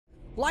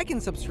Like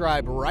and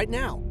subscribe right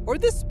now, or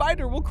this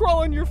spider will crawl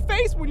on your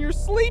face when you're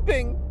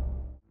sleeping.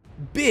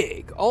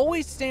 Big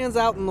always stands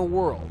out in the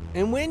world,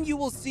 and when you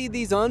will see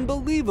these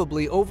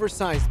unbelievably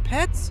oversized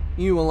pets,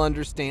 you will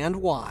understand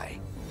why.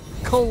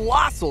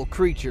 Colossal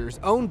creatures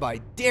owned by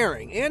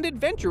daring and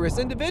adventurous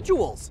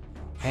individuals.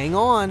 Hang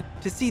on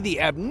to see the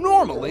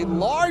abnormally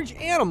large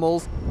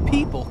animals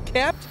people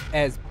kept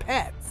as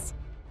pets.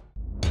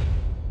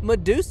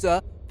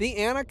 Medusa the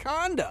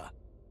Anaconda.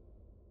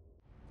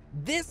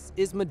 This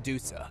is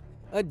Medusa,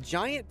 a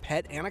giant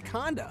pet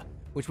anaconda,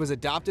 which was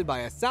adopted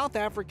by a South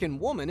African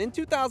woman in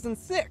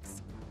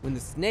 2006, when the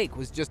snake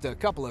was just a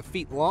couple of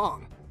feet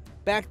long.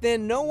 Back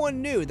then, no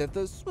one knew that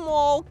the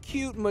small,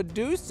 cute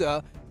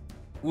Medusa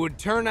would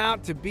turn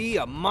out to be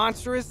a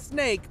monstrous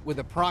snake with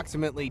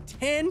approximately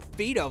 10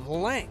 feet of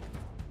length.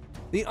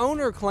 The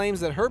owner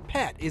claims that her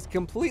pet is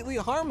completely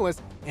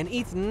harmless and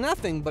eats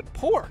nothing but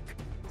pork.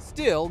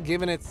 Still,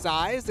 given its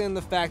size and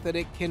the fact that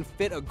it can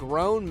fit a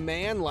grown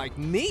man like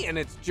me in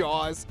its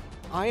jaws,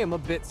 I am a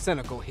bit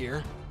cynical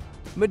here.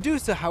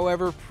 Medusa,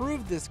 however,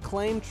 proved this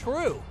claim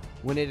true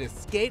when it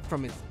escaped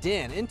from its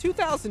den in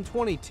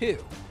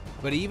 2022.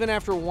 But even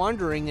after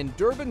wandering in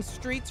Durban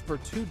streets for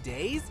 2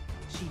 days,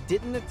 she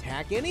didn't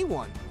attack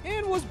anyone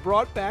and was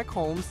brought back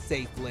home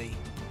safely.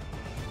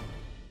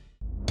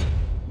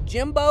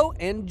 Jimbo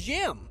and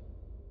Jim.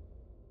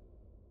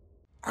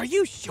 Are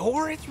you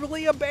sure it's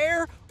really a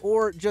bear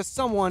or just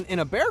someone in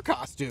a bear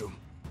costume?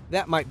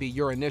 That might be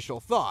your initial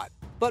thought,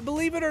 but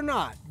believe it or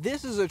not,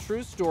 this is a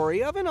true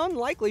story of an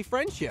unlikely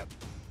friendship.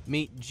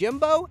 Meet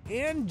Jimbo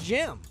and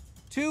Jim,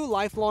 2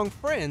 lifelong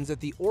friends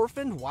at the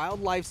Orphaned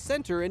Wildlife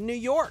Center in New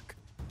York.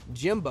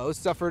 Jimbo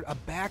suffered a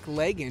back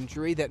leg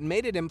injury that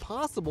made it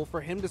impossible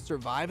for him to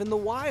survive in the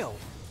wild.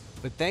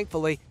 But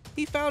thankfully,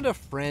 he found a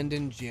friend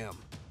in Jim.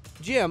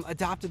 Jim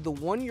adopted the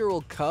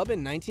 1-year-old cub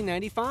in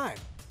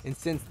 1995, and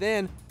since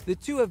then, the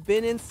two have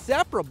been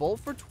inseparable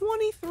for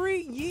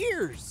 23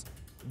 years.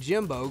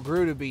 Jimbo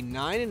grew to be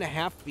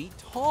 9.5 feet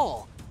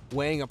tall,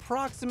 weighing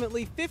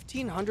approximately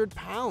 1,500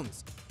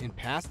 pounds, and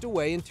passed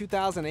away in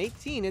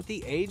 2018 at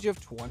the age of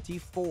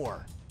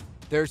 24.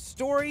 Their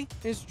story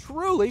is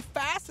truly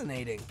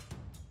fascinating.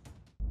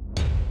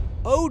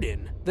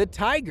 Odin the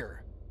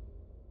tiger.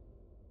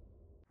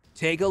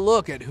 Take a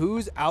look at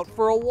who's out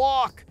for a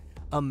walk.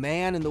 A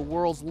man and the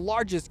world's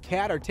largest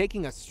cat are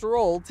taking a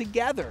stroll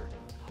together.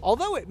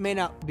 Although it may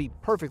not be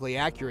perfectly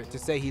accurate to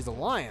say he's a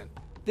lion,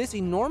 this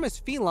enormous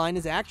feline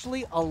is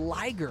actually a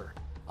liger,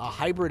 a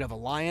hybrid of a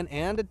lion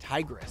and a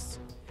tigress.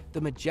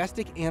 The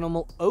majestic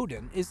animal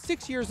Odin is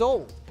 6 years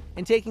old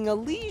and taking a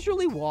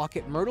leisurely walk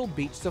at Myrtle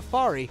Beach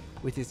Safari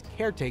with his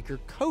caretaker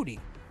Cody,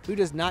 who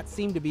does not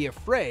seem to be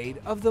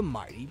afraid of the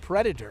mighty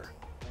predator.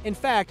 In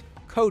fact,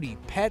 Cody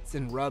pets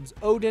and rubs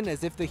Odin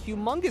as if the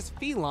humongous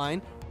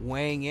feline,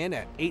 weighing in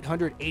at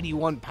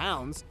 881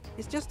 pounds,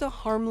 is just a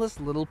harmless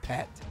little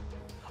pet.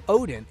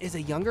 Odin is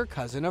a younger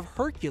cousin of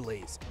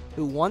Hercules,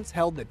 who once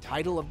held the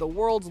title of the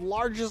world's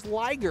largest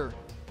liger.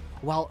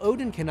 While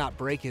Odin cannot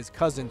break his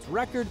cousin's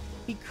record,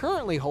 he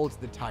currently holds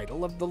the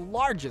title of the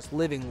largest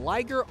living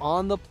liger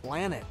on the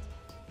planet.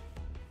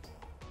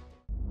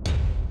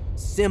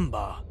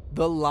 Simba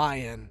the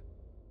lion.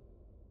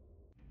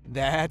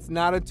 That's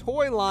not a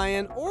toy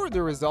lion or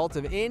the result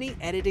of any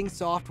editing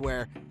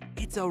software.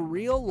 It's a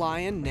real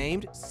lion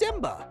named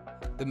Simba.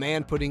 The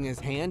man putting his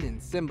hand in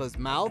Simba's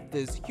mouth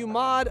is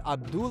Humad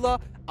Abdullah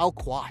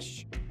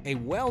Al-Quash, a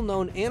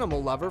well-known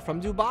animal lover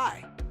from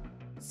Dubai.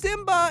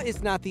 Simba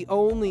is not the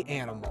only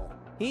animal.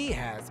 He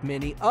has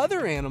many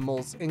other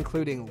animals,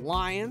 including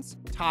lions,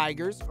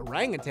 tigers,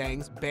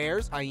 orangutans,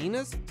 bears,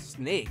 hyenas,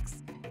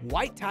 snakes,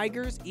 white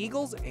tigers,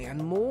 eagles,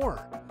 and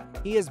more.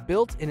 He has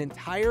built an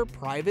entire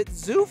private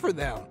zoo for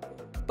them.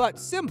 But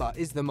Simba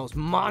is the most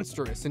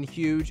monstrous and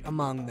huge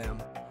among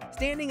them.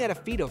 Standing at a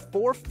feet of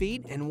 4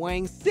 feet and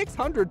weighing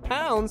 600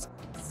 pounds,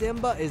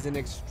 Simba is an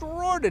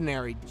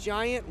extraordinary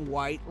giant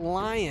white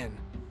lion.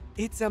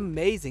 It's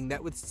amazing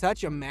that with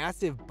such a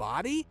massive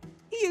body,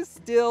 he is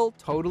still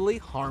totally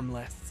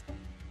harmless.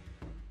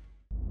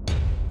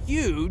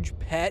 Huge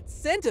pet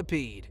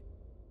centipede.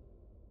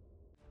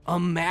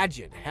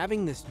 Imagine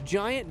having this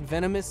giant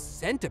venomous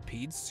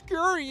centipede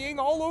scurrying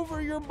all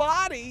over your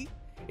body.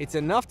 It's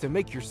enough to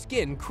make your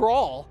skin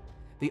crawl.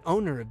 The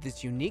owner of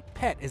this unique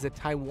pet is a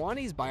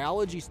Taiwanese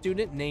biology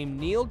student named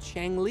Neil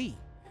Chang Li,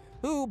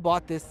 who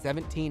bought this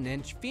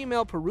 17-inch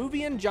female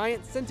Peruvian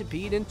giant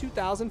centipede in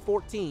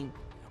 2014,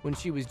 when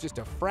she was just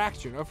a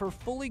fraction of her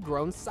fully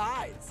grown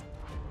size.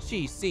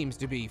 She seems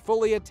to be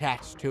fully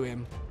attached to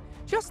him.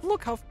 Just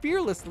look how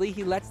fearlessly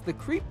he lets the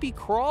creepy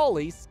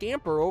crawly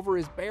scamper over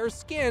his bare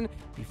skin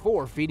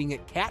before feeding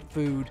it cat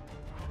food.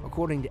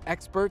 According to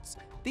experts,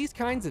 these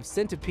kinds of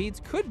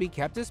centipedes could be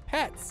kept as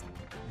pets,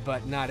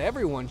 but not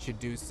everyone should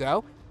do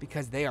so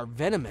because they are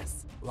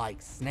venomous,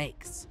 like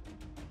snakes.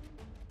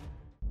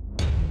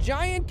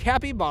 Giant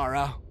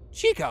capybara,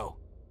 Chico.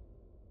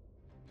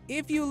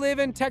 If you live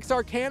in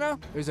Texarkana,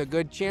 there's a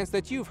good chance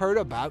that you've heard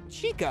about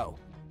Chico,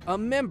 a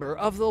member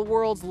of the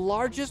world's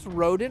largest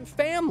rodent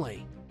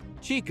family.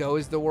 Chico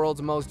is the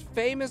world's most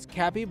famous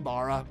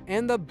capybara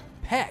and the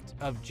pet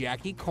of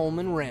Jackie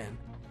Coleman Wren.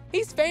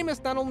 He's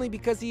famous not only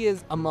because he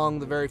is among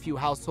the very few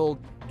household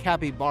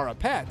capybara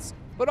pets,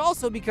 but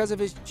also because of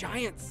his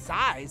giant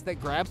size that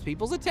grabs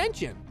people's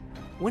attention.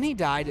 When he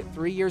died at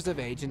 3 years of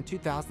age in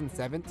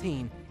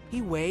 2017,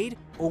 he weighed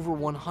over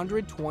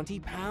 120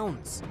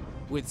 pounds.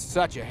 With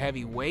such a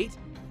heavy weight,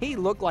 he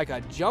looked like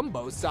a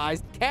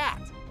jumbo-sized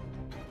cat.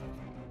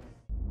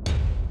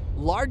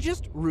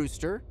 Largest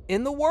rooster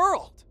in the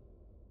world.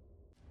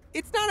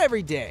 It's not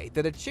every day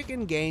that a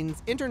chicken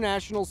gains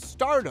international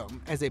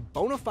stardom as a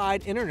bona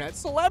fide internet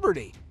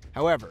celebrity.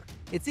 However,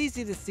 it's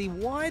easy to see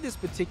why this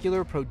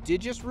particular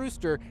prodigious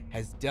rooster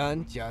has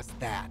done just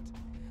that.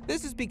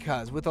 This is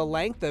because with a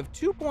length of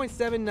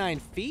 2.79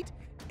 feet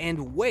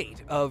and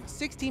weight of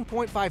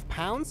 16.5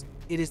 pounds,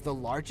 it is the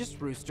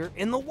largest rooster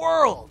in the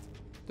world.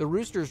 The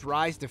rooster's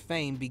rise to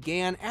fame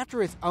began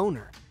after its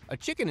owner, a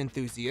chicken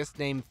enthusiast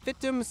named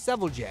Fitum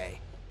Sevelje,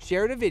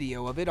 shared a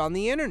video of it on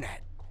the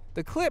internet.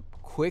 The clip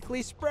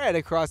quickly spread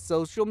across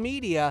social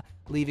media,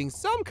 leaving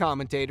some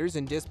commentators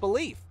in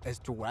disbelief as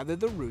to whether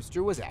the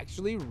rooster was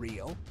actually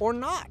real or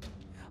not.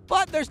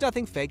 But there's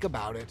nothing fake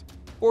about it.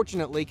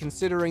 Fortunately,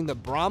 considering the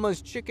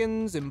Brahma's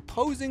chicken's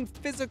imposing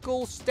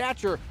physical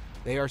stature,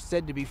 they are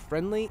said to be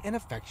friendly and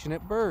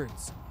affectionate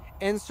birds.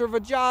 And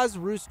Servaja's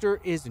rooster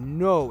is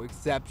no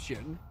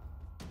exception.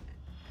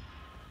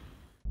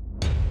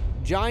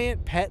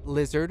 Giant pet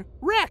lizard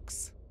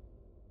Rex.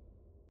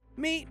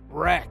 Meet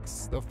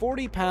Rex, the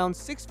 40-pound,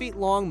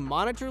 6-feet-long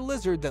monitor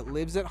lizard that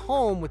lives at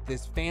home with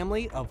this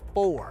family of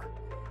 4.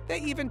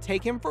 They even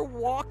take him for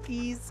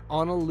walkies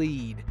on a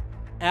lead.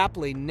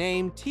 Aptly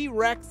named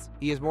T-Rex,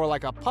 he is more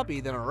like a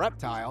puppy than a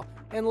reptile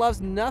and loves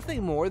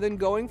nothing more than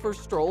going for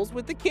strolls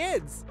with the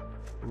kids.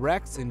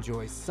 Rex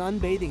enjoys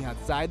sunbathing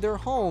outside their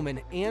home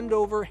in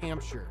Andover,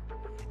 Hampshire,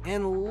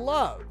 and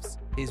loves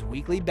his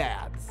weekly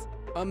baths.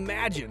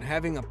 Imagine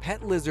having a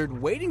pet lizard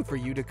waiting for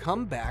you to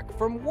come back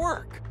from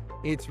work.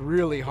 It's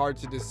really hard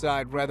to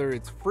decide whether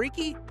it's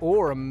freaky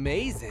or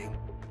amazing.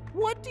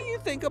 What do you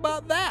think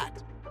about that?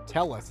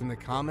 Tell us in the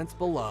comments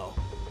below.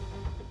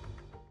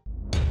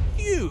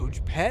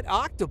 Huge pet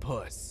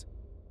octopus.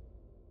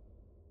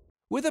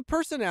 With a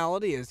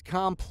personality as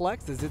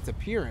complex as its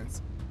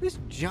appearance, this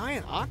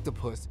giant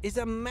octopus is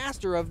a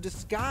master of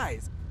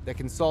disguise that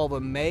can solve a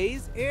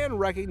maze and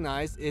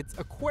recognize its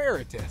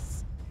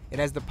aquaritus. It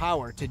has the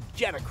power to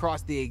jet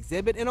across the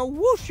exhibit in a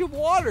whoosh of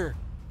water.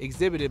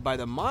 Exhibited by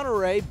the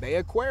Monterey Bay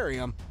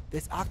Aquarium,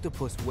 this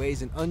octopus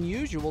weighs an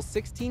unusual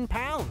 16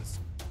 pounds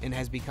and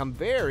has become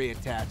very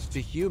attached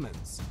to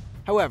humans.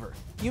 However,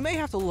 you may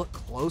have to look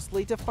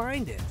closely to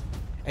find it,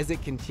 as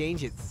it can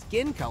change its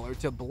skin color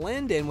to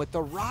blend in with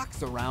the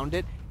rocks around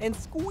it and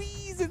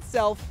squeeze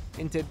itself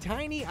into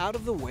tiny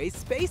out-of-the-way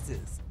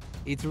spaces.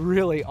 It's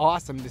really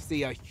awesome to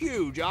see a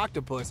huge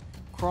octopus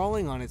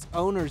crawling on its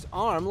owner's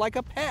arm like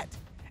a pet.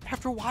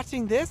 After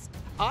watching this,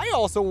 I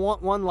also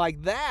want one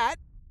like that.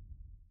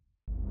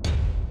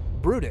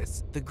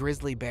 Brutus the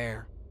grizzly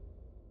bear.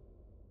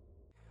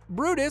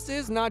 Brutus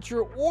is not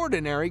your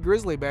ordinary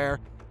grizzly bear.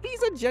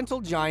 He's a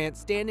gentle giant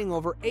standing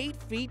over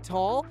 8 feet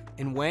tall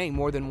and weighing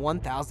more than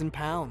 1,000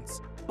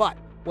 pounds. But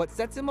what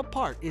sets him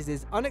apart is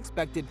his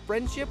unexpected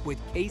friendship with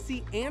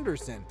Casey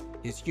Anderson,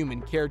 his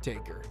human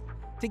caretaker.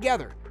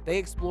 Together, they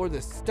explore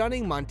the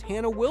stunning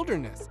Montana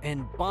wilderness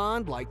and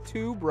bond like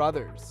two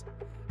brothers.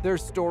 Their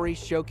story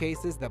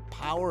showcases the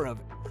power of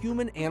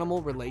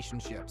human-animal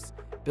relationships,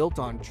 built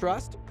on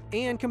trust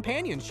and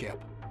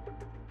companionship.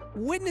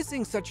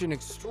 Witnessing such an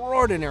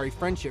extraordinary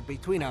friendship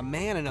between a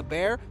man and a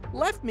bear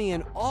left me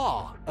in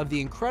awe of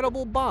the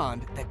incredible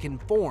bond that can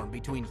form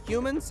between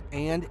humans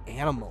and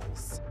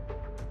animals.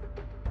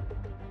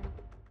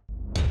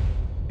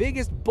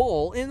 Biggest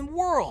bull in the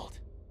world.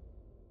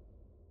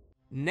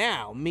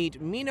 Now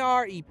meet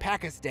Minar-e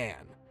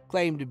Pakistan,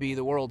 claimed to be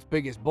the world's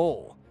biggest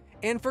bull,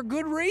 and for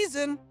good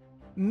reason.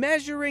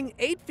 Measuring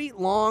 8 feet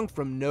long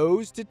from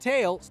nose to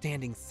tail,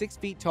 standing 6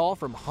 feet tall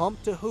from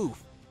hump to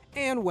hoof,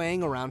 and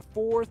weighing around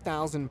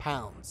 4,000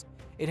 pounds.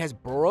 It has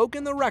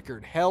broken the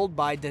record held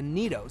by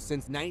Danito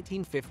since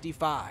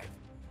 1955.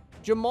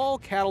 Jamal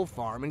Cattle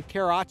Farm in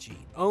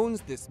Karachi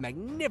owns this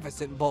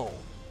magnificent bull,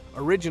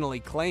 originally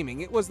claiming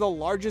it was the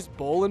largest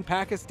bull in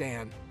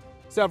Pakistan.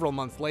 Several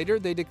months later,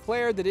 they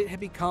declared that it had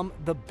become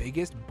the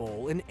biggest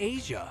bull in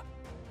Asia.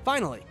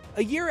 Finally,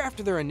 a year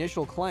after their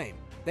initial claim,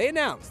 they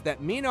announced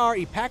that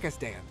Minar-e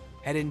Pakistan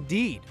had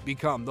indeed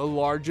become the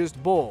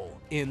largest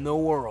bull in the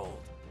world.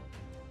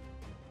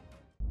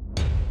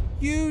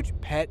 Huge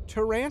pet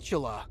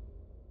tarantula.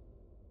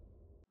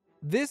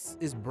 This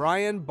is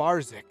Brian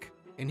Barzik,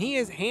 and he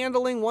is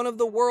handling one of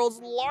the world's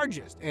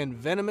largest and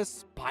venomous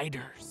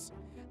spiders,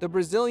 the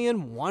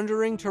Brazilian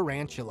wandering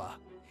tarantula.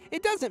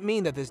 It doesn't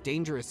mean that this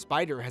dangerous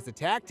spider has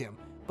attacked him,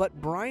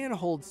 but Brian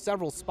holds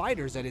several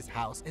spiders at his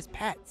house as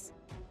pets.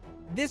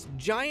 This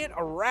giant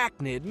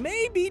arachnid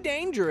may be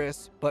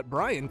dangerous, but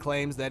Brian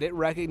claims that it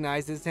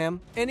recognizes him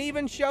and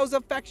even shows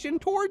affection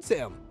towards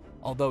him.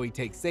 Although he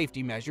takes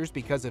safety measures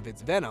because of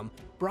its venom,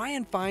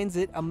 Brian finds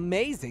it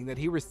amazing that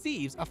he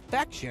receives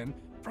affection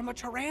from a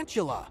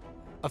tarantula.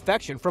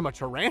 Affection from a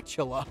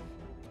tarantula?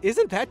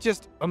 Isn't that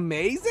just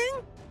amazing?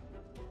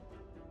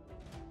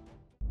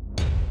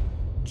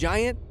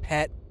 Giant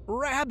pet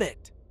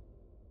rabbit.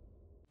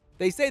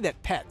 They say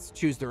that pets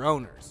choose their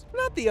owners,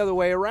 not the other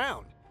way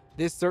around.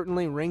 This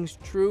certainly rings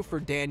true for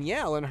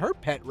Danielle and her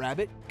pet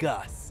rabbit,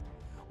 Gus.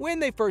 When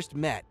they first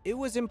met, it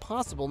was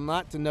impossible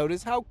not to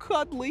notice how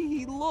cuddly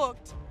he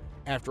looked.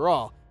 After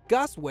all,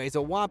 Gus weighs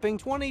a whopping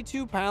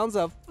 22 pounds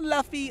of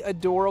fluffy,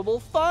 adorable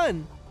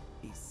fun.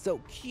 He's so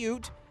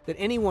cute that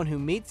anyone who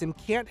meets him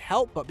can't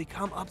help but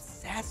become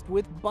obsessed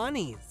with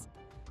bunnies.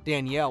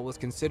 Danielle was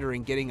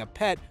considering getting a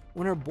pet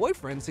when her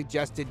boyfriend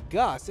suggested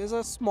Gus as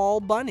a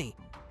small bunny.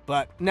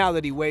 But now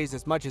that he weighs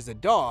as much as a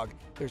dog,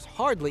 there's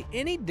hardly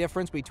any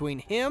difference between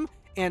him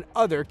and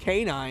other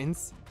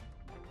canines.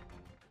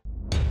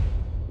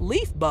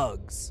 Leaf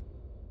bugs.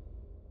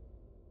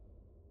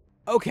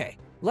 Okay,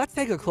 let's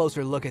take a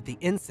closer look at the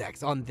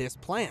insects on this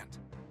plant.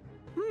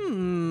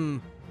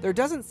 There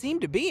doesn't seem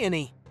to be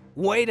any.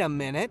 Wait a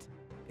minute.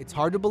 It's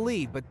hard to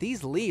believe, but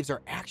these leaves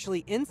are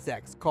actually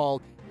insects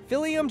called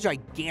Phyllium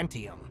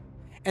giganteum,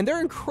 and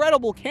they're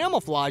incredible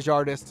camouflage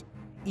artists.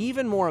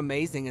 Even more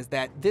amazing is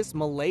that this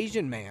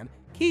Malaysian man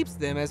keeps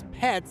them as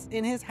pets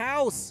in his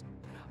house.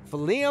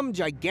 Phyllium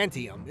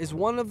giganteum is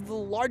one of the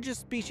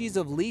largest species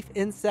of leaf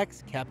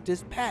insects kept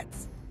as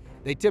pets.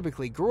 They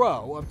typically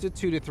grow up to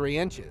 2 to 3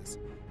 inches,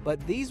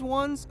 but these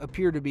ones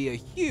appear to be a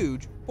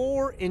huge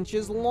 4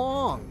 inches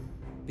long.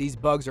 These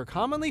bugs are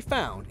commonly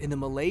found in the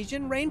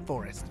Malaysian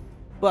rainforest,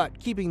 but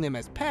keeping them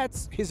as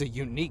pets is a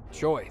unique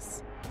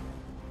choice.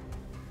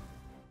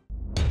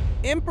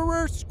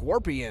 Emperor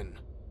scorpion.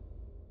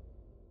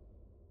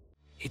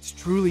 It's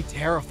truly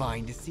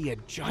terrifying to see a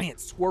giant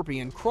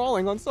scorpion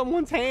crawling on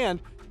someone's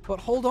hand. But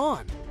hold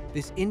on,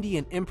 this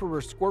Indian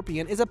emperor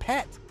scorpion is a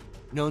pet,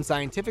 known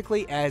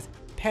scientifically as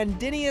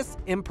Pandinius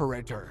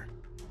imperator.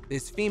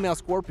 This female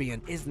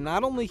scorpion is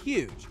not only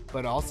huge,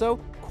 but also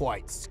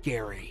quite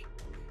scary.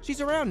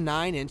 She's around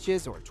 9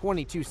 inches or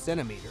 22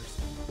 centimeters,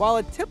 while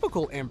a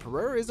typical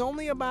emperor is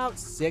only about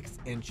 6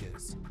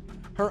 inches.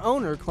 Her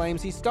owner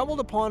claims he stumbled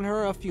upon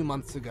her a few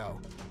months ago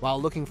while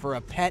looking for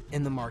a pet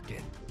in the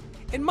market.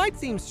 It might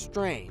seem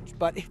strange,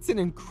 but it's an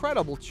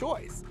incredible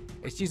choice,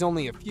 as she's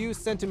only a few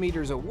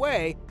centimeters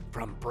away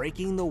from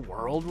breaking the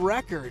world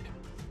record.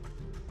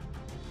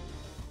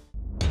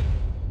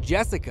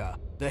 Jessica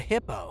the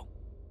hippo.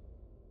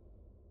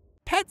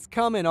 Pets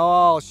come in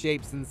all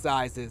shapes and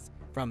sizes,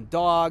 from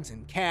dogs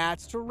and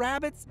cats to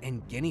rabbits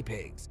and guinea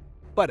pigs.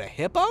 But a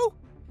hippo?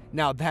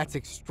 Now that's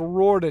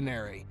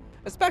extraordinary,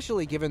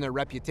 especially given their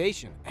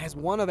reputation as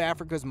one of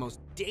Africa's most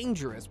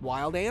dangerous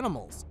wild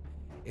animals.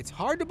 It's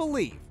hard to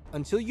believe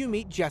until you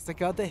meet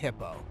Jessica the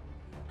hippo.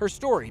 Her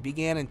story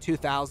began in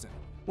 2000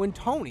 when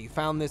Tony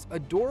found this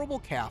adorable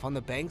calf on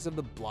the banks of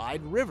the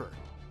Blythe River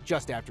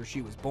just after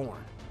she was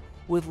born.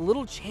 With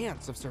little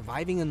chance of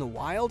surviving in the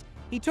wild,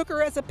 he took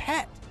her as a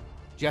pet.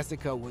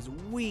 Jessica was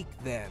weak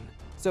then,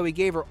 so he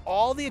gave her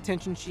all the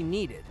attention she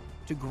needed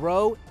to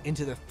grow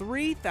into the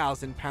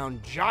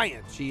 3,000-pound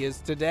giant she is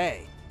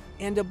today,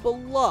 and a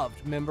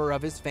beloved member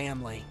of his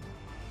family.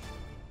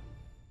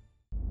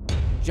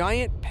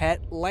 Giant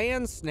pet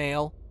land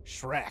snail,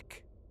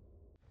 Shrek.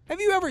 Have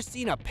you ever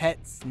seen a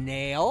pet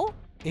snail?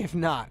 If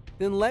not,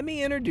 then let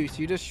me introduce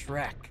you to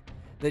Shrek,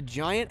 the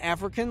giant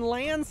African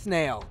land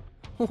snail.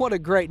 What a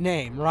great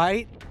name,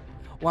 right?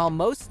 While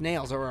most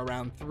snails are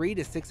around 3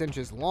 to 6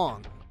 inches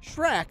long,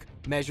 Shrek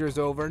measures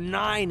over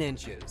 9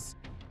 inches.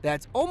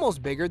 That's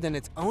almost bigger than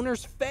its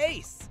owner's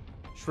face.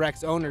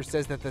 Shrek's owner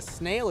says that the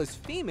snail is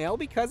female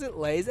because it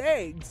lays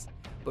eggs,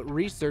 but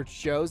research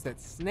shows that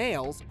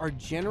snails are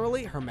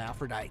generally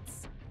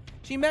hermaphrodites.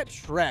 She met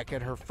Shrek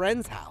at her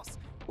friend's house,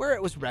 where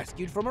it was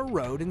rescued from a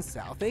road in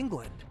South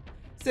England.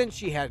 Since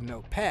she had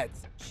no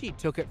pets, she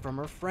took it from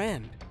her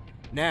friend.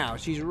 Now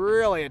she's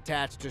really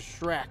attached to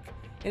Shrek,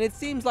 and it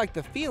seems like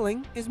the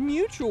feeling is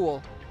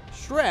mutual.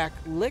 Shrek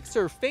licks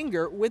her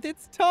finger with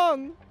its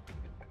tongue.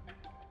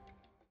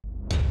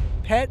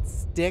 Pet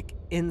stick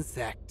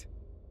insect.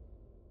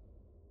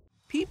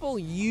 People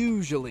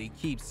usually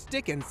keep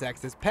stick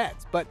insects as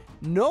pets, but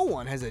no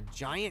one has a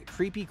giant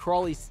creepy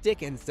crawly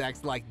stick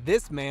insect like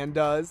this man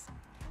does.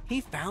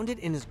 He found it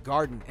in his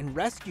garden and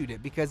rescued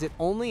it because it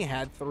only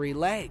had 3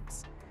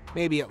 legs.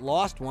 Maybe it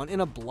lost one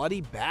in a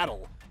bloody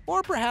battle,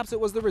 or perhaps it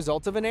was the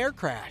result of an air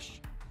crash.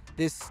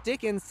 This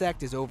stick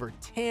insect is over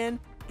 10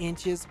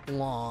 inches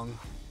long,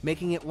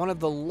 making it one of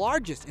the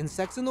largest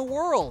insects in the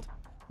world.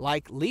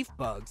 Like leaf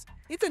bugs,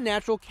 it's a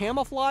natural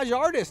camouflage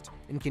artist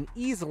and can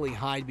easily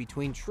hide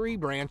between tree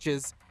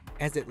branches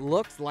as it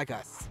looks like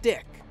a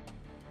stick.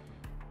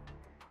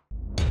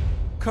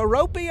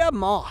 Coropia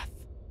moth.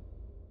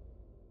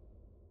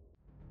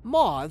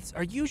 Moths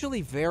are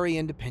usually very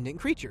independent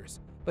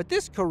creatures, but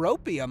this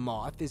Coropia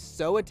moth is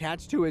so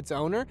attached to its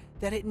owner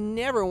that it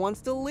never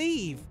wants to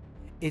leave.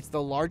 It's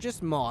the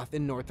largest moth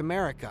in North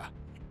America,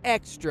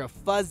 extra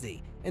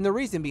fuzzy, and the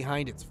reason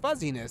behind its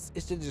fuzziness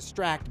is to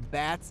distract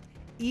bats'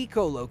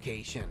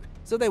 echolocation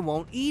so they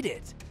won't eat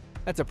it.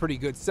 That's a pretty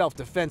good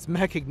self-defense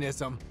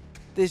mechanism.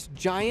 This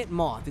giant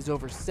moth is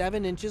over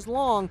 7 inches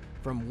long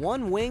from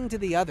one wing to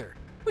the other,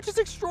 which is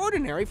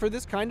extraordinary for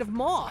this kind of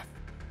moth.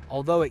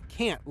 Although it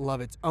can't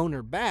love its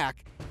owner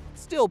back,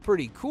 it's still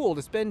pretty cool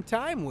to spend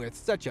time with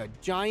such a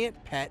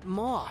giant pet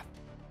moth.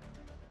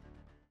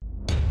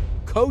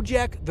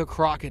 Kojak the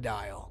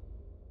crocodile.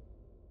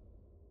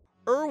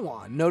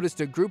 Erwan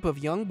noticed a group of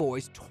young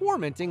boys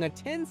tormenting a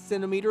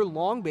 10-centimeter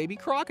long baby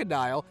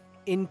crocodile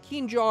in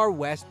Kinjar,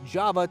 West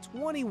Java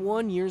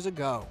 21 years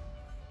ago.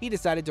 He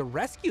decided to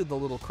rescue the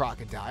little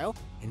crocodile,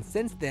 and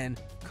since then,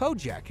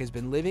 Kojak has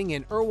been living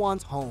in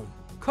Erwan's home.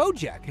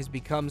 Kojak has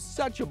become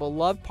such a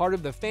beloved part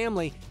of the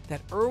family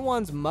that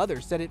Erwan's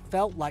mother said it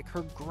felt like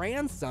her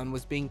grandson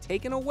was being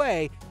taken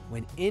away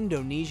when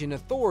Indonesian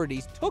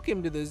authorities took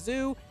him to the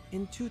zoo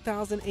in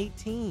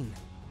 2018.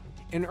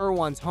 In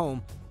Erwan's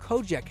home,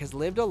 Kojak has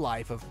lived a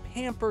life of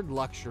pampered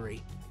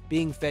luxury,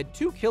 being fed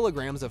 2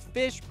 kilograms of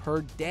fish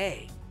per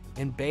day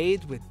and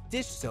bathed with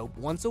dish soap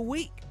once a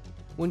week.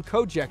 When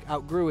Kojak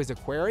outgrew his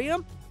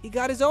aquarium, he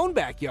got his own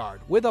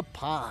backyard with a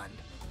pond.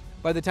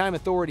 By the time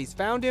authorities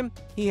found him,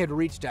 he had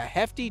reached a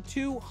hefty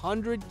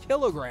 200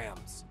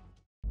 kilograms.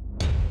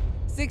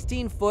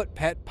 16-foot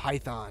pet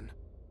python.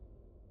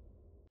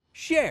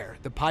 Cher,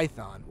 the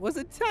python, was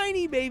a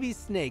tiny baby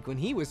snake when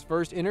he was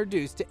first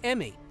introduced to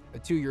Emmy, a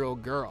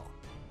 2-year-old girl.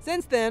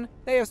 Since then,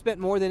 they have spent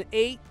more than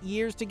 8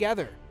 years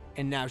together,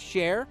 and now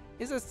Cher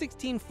is a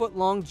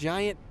 16-foot-long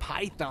giant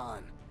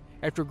python.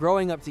 After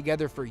growing up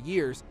together for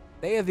years,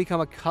 they have become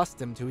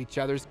accustomed to each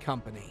other's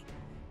company.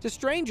 To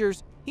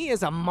strangers, he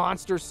is a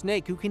monster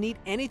snake who can eat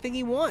anything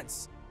he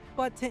wants.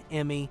 But to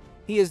Emmy,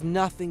 he is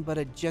nothing but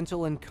a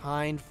gentle and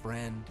kind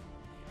friend.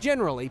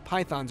 Generally,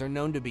 pythons are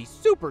known to be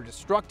super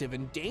destructive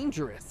and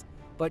dangerous,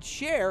 but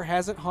Cher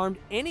hasn't harmed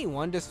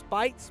anyone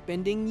despite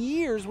spending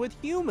years with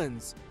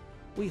humans.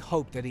 We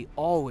hope that he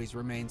always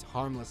remains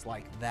harmless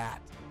like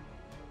that.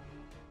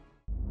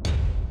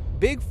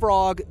 Big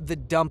Frog the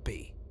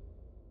Dumpy.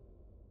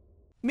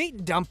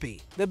 Meet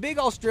Dumpy, the big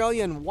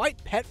Australian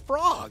white pet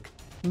frog.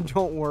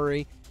 Don't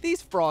worry,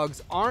 these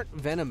frogs aren't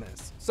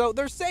venomous, so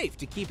they're safe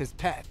to keep as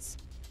pets.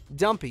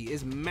 Dumpy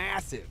is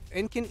massive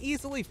and can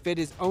easily fit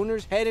his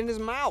owner's head in his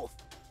mouth,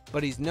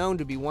 but he's known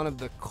to be one of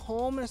the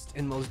calmest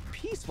and most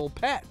peaceful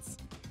pets.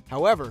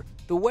 However,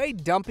 the way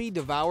Dumpy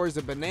devours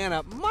a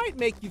banana might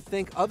make you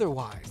think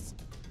otherwise.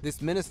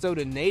 This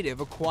Minnesota native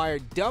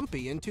acquired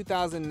Dumpy in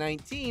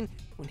 2019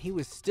 when he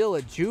was still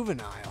a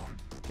juvenile,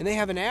 and they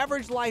have an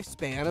average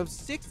lifespan of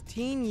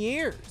 16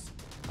 years.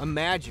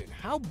 Imagine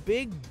how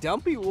big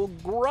Dumpy will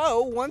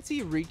grow once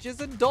he reaches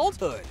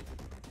adulthood.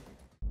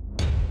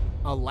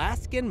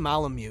 Alaskan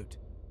malamute.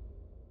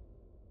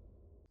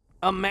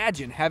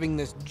 Imagine having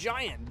this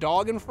giant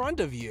dog in front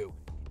of you,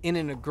 in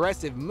an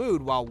aggressive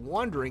mood while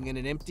wandering in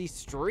an empty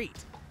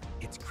street.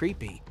 It's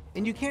creepy,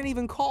 and you can't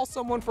even call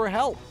someone for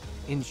help.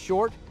 In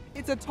short,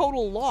 it's a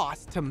total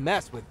loss to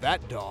mess with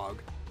that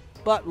dog.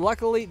 But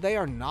luckily, they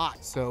are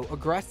not so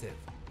aggressive.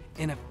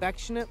 An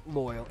affectionate,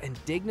 loyal,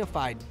 and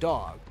dignified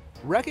dog,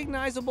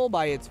 recognizable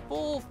by its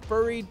full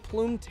furried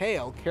plumed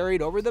tail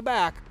carried over the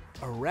back,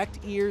 erect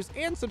ears,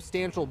 and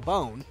substantial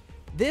bone,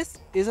 this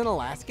is an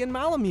Alaskan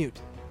malamute.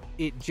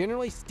 It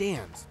generally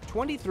stands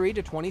 23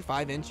 to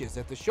 25 inches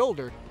at the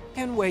shoulder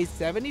and weighs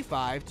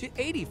 75 to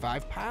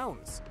 85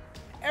 pounds.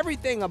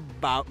 Everything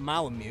about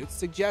malamutes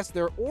suggests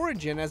their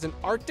origin as an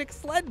Arctic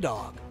sled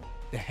dog.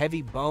 The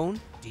heavy bone,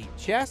 deep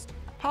chest,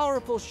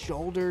 powerful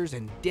shoulders,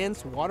 and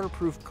dense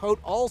waterproof coat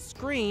all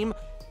scream,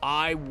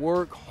 "I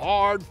work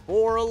hard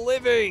for a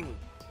living."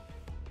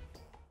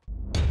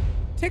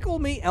 Tickle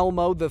Me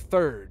Elmo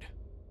III.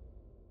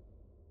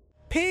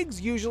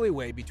 Pigs usually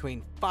weigh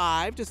between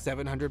 5 to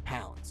 700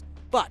 pounds,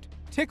 but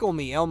Tickle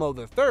Me Elmo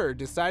III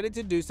decided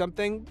to do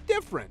something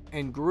different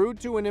and grew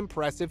to an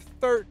impressive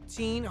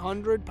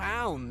 1,300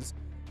 pounds,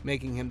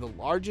 making him the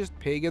largest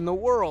pig in the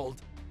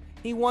world.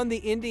 He won the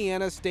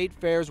Indiana State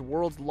Fair's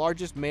world's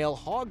largest male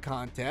hog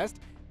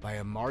contest by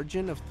a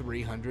margin of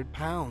 300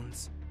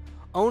 pounds.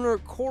 Owner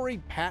Corey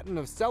Patton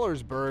of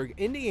Sellersburg,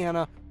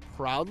 Indiana,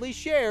 proudly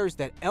shares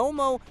that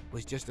Elmo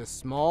was just a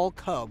small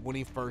cub when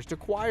he first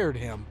acquired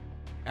him.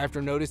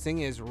 After noticing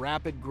his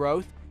rapid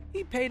growth,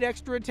 he paid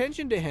extra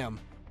attention to him,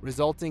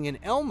 resulting in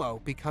Elmo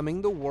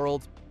becoming the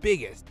world's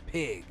biggest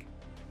pig.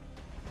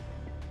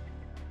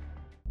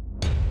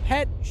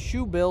 Pet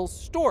shoebill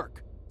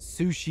stork,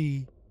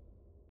 Sushi.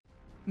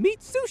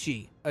 Meet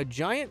Sushi, a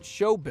giant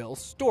showbill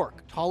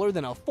stork taller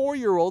than a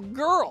 4-year-old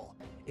girl.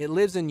 It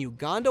lives in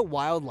Uganda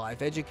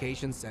Wildlife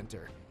Education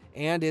Center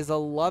and is a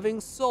loving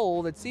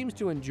soul that seems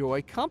to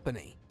enjoy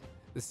company.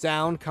 The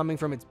sound coming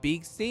from its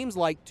beak seems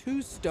like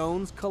 2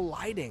 stones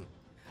colliding.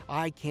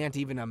 I can't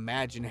even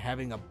imagine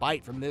having a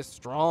bite from this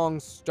strong,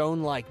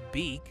 stone-like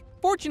beak.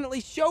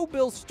 Fortunately,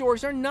 showbill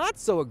storks are not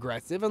so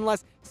aggressive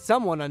unless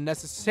someone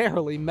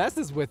unnecessarily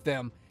messes with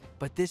them.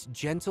 But this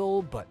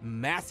gentle but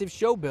massive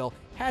showbill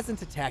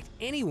hasn't attacked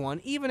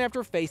anyone even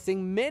after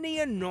facing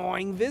many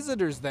annoying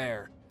visitors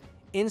there.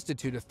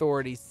 Institute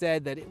authorities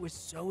said that it was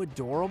so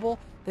adorable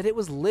that it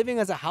was living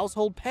as a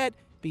household pet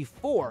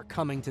before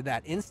coming to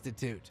that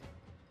institute.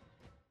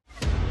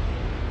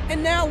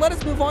 And now let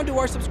us move on to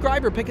our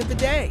subscriber pick of the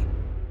day.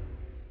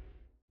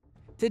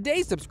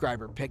 Today's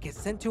subscriber pick is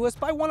sent to us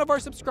by one of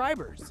our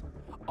subscribers.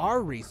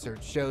 Our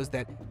research shows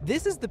that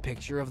this is the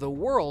picture of the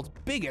world's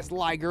biggest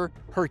liger,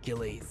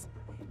 Hercules.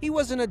 He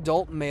was an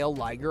adult male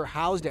liger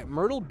housed at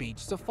Myrtle Beach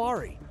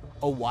Safari,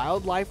 a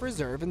wildlife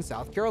reserve in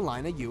South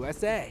Carolina,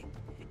 USA.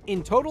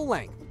 In total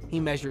length, he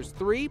measures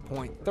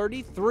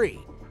 3.33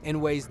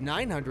 and weighs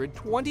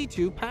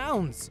 922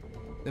 pounds.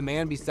 The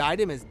man beside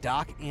him is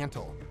Doc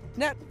Antle,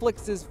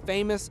 Netflix's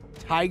famous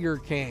Tiger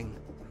King.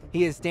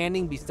 He is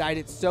standing beside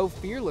it so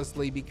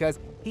fearlessly because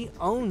he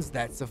owns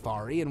that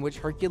safari in which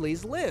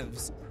Hercules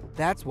lives.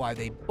 That's why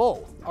they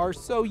both are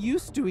so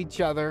used to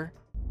each other.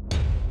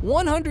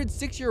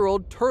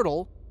 106-year-old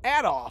turtle,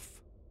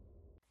 Adolf.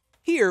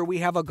 Here we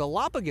have a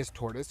Galapagos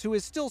tortoise who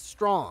is still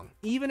strong,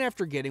 even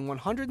after getting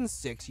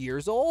 106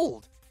 years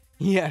old.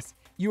 Yes,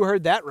 you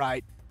heard that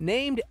right,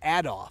 named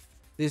Adolf.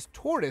 This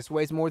tortoise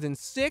weighs more than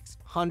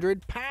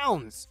 600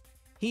 pounds.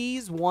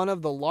 He's one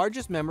of the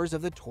largest members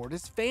of the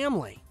tortoise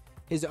family.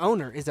 His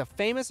owner is a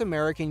famous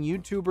American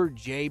YouTuber,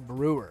 Jay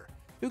Brewer,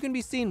 who can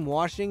be seen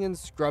washing and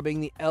scrubbing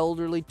the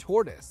elderly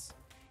tortoise.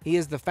 He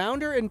is the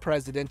founder and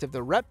president of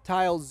the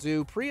Reptile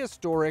Zoo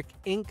Prehistoric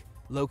Inc.,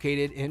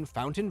 located in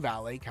Fountain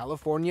Valley,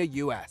 California,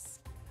 US.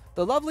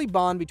 The lovely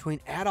bond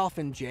between Adolf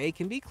and Jay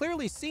can be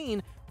clearly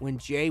seen when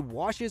Jay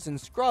washes and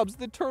scrubs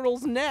the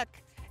turtle's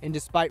neck, and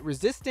despite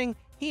resisting,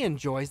 he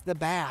enjoys the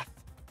bath.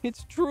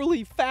 It's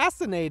truly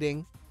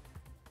fascinating.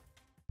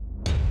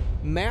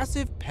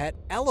 Massive pet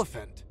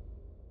elephant.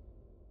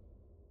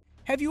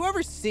 Have you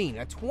ever seen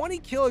a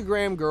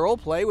 20-kilogram girl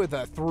play with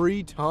a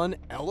 3-ton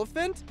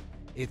elephant?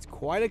 It's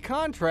quite a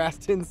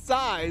contrast in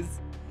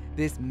size.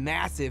 This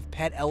massive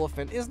pet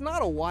elephant is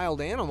not a wild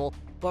animal,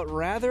 but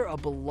rather a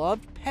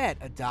beloved pet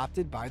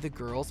adopted by the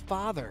girl's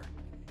father.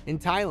 In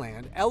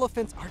Thailand,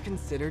 elephants are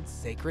considered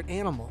sacred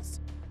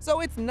animals,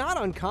 so it's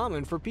not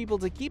uncommon for people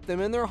to keep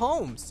them in their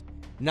homes,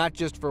 not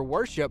just for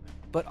worship,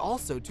 but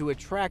also to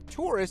attract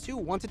tourists who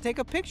want to take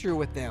a picture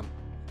with them.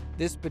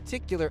 This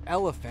particular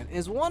elephant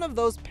is one of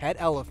those pet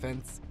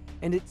elephants,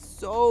 and it's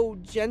so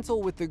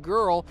gentle with the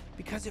girl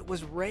because it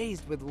was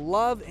raised with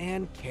love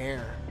and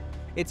care.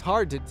 It's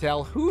hard to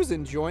tell who's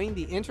enjoying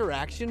the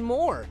interaction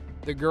more,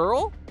 the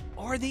girl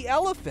or the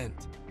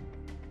elephant.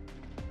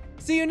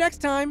 See you next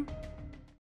time!